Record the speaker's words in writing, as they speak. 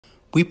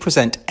we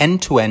present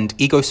end-to-end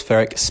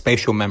Egospheric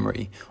Spatial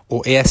Memory,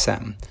 or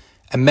ESM,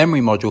 a memory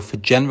module for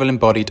general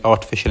embodied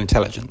artificial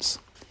intelligence.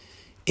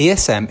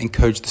 ESM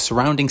encodes the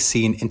surrounding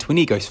scene into an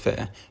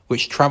egosphere,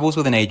 which travels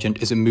with an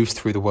agent as it moves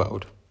through the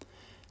world.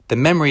 The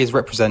memory is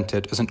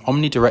represented as an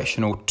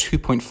omnidirectional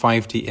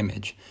 2.5D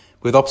image,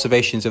 with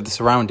observations of the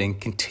surrounding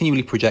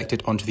continually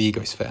projected onto the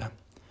egosphere.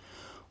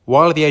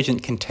 While the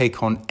agent can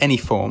take on any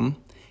form,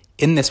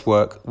 in this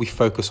work we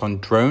focus on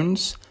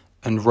drones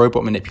and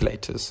robot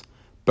manipulators,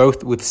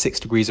 both with 6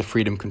 degrees of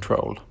freedom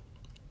control.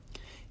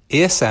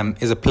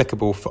 ESM is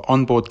applicable for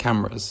onboard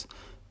cameras,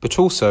 but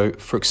also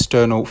for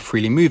external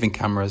freely moving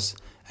cameras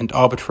and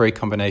arbitrary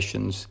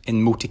combinations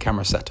in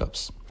multi-camera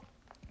setups.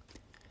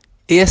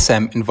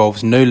 ESM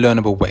involves no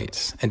learnable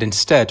weights and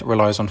instead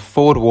relies on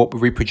forward warp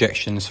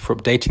reprojections for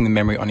updating the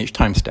memory on each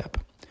time step.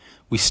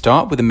 We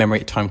start with the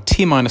memory at time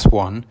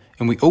t-1,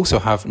 and we also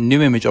have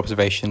new image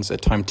observations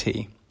at time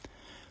t.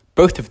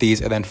 Both of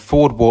these are then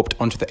forward warped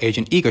onto the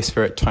agent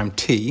egosphere at time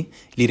t,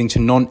 leading to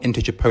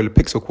non-integer polar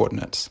pixel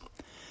coordinates.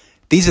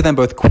 These are then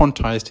both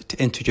quantized to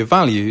integer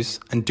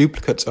values, and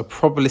duplicates are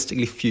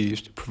probabilistically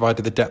fused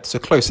provided the depths are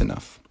close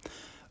enough.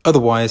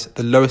 Otherwise,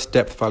 the lowest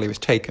depth value is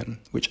taken,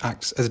 which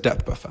acts as a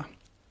depth buffer.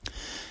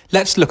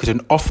 Let's look at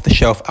an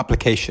off-the-shelf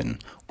application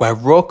where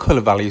raw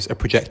color values are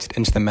projected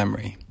into the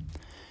memory.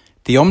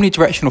 The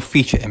omnidirectional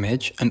feature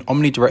image and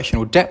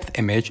omnidirectional depth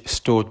image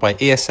stored by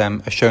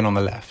ESM are shown on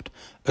the left,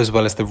 as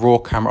well as the raw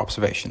camera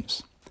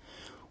observations.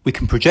 We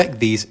can project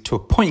these to a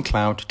point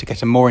cloud to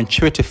get a more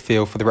intuitive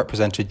feel for the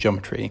represented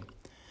geometry.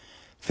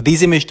 For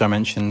these image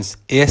dimensions,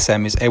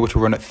 ESM is able to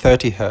run at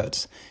 30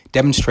 Hz,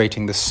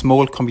 demonstrating the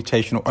small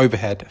computational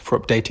overhead for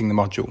updating the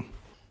module.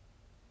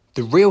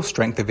 The real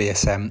strength of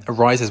ESM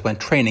arises when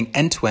training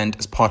end-to-end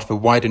as part of a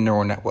wider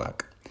neural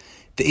network.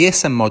 The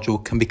ESM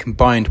module can be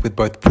combined with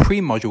both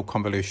pre-module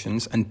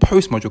convolutions and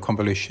post-module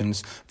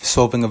convolutions for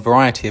solving a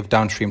variety of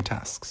downstream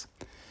tasks.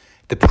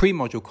 The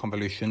pre-module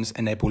convolutions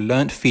enable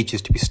learnt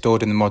features to be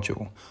stored in the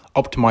module,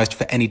 optimized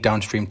for any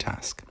downstream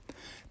task.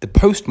 The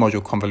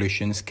post-module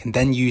convolutions can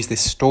then use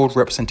this stored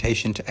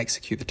representation to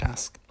execute the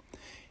task.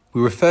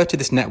 We refer to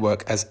this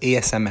network as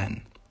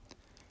ESMN.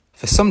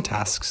 For some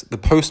tasks, the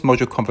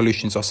post-module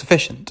convolutions are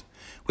sufficient,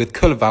 with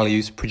color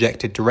values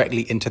projected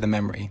directly into the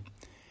memory.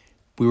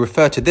 We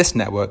refer to this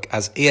network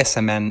as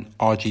ESMN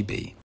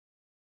RGB.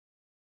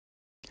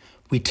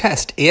 We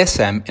test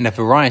ESM in a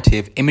variety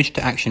of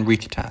image-to-action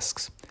reacher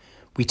tasks.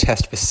 We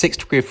test for 6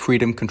 degrees of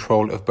freedom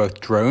control of both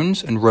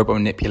drones and robot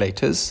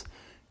manipulators,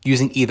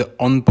 using either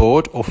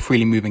onboard or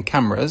freely moving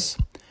cameras,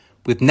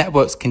 with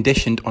networks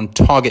conditioned on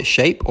target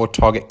shape or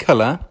target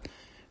color,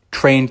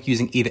 trained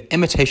using either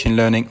imitation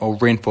learning or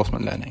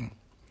reinforcement learning.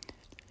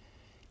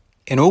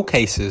 In all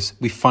cases,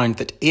 we find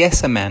that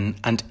ESMN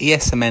and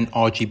ESMN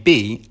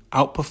RGB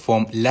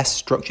outperform less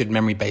structured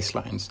memory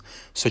baselines,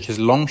 such as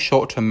long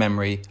short-term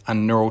memory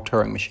and neural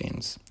Turing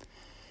machines.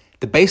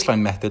 The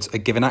baseline methods are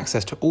given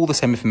access to all the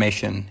same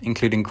information,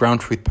 including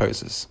ground truth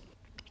poses.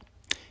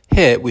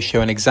 Here we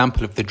show an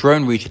example of the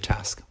drone reacher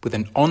task with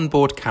an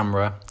onboard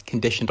camera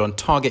conditioned on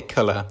target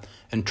color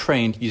and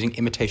trained using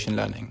imitation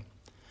learning.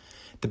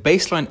 The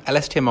baseline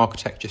LSTM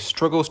architecture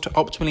struggles to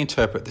optimally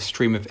interpret the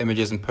stream of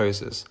images and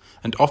poses,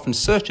 and often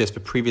searches for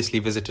previously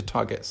visited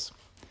targets.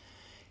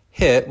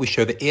 Here we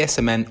show the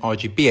ESMN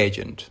RGB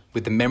agent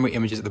with the memory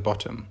images at the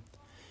bottom.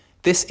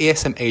 This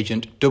ESM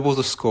agent doubles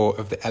the score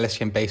of the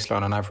LSTM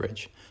baseline on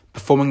average,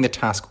 performing the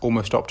task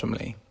almost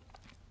optimally.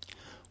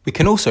 We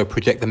can also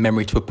project the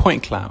memory to a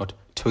point cloud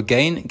to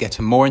again get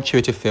a more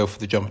intuitive feel for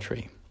the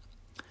geometry.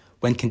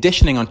 When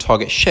conditioning on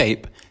target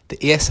shape, the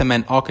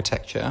ESMN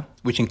architecture,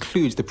 which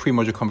includes the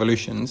pre-module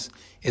convolutions,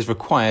 is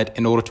required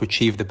in order to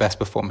achieve the best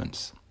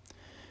performance.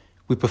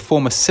 We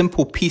perform a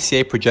simple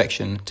PCA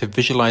projection to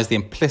visualize the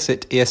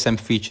implicit ESM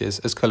features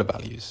as color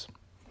values.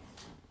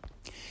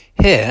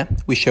 Here,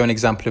 we show an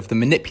example of the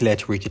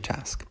manipulator reacher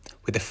task,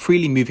 with a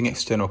freely moving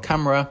external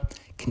camera,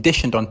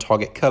 conditioned on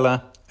target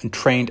color, and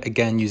trained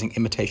again using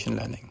imitation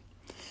learning.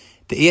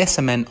 The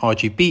ESMN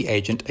RGB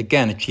agent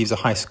again achieves a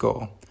high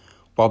score,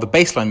 while the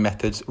baseline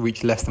methods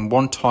reach less than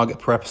 1 target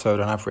per episode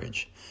on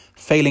average,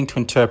 failing to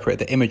interpret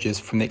the images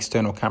from the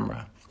external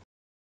camera.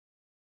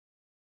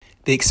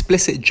 The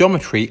explicit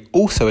geometry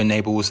also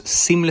enables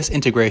seamless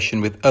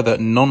integration with other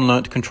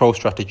non-learnt control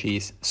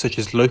strategies, such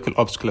as local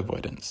obstacle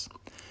avoidance.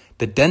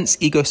 The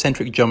dense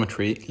egocentric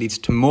geometry leads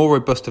to more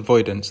robust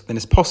avoidance than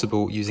is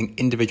possible using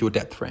individual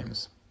depth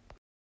frames.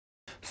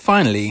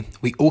 Finally,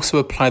 we also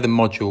apply the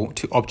module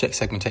to object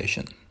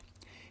segmentation.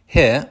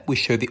 Here, we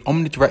show the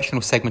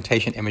omnidirectional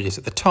segmentation images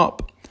at the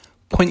top,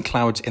 point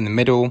clouds in the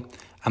middle,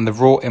 and the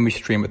raw image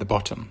stream at the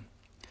bottom.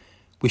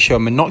 We show a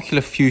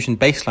monocular fusion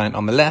baseline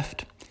on the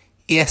left,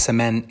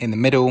 ESMN in the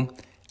middle,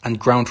 and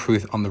ground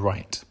truth on the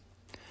right.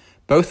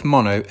 Both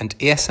mono and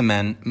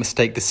ESMN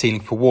mistake the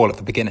ceiling for wall at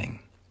the beginning.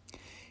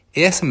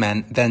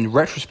 ESMN then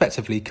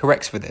retrospectively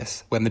corrects for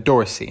this when the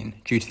door is seen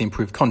due to the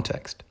improved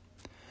context.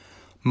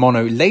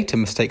 Mono later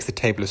mistakes the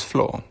table as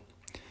floor.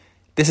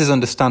 This is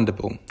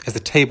understandable, as the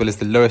table is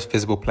the lowest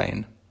visible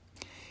plane.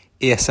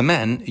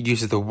 ESMN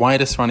uses the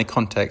wider surrounding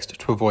context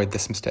to avoid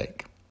this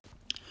mistake.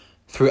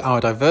 Through our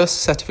diverse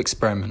set of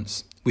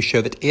experiments, we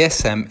show that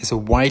ESM is a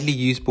widely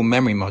usable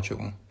memory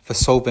module for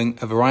solving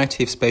a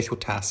variety of spatial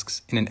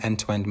tasks in an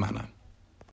end-to-end manner.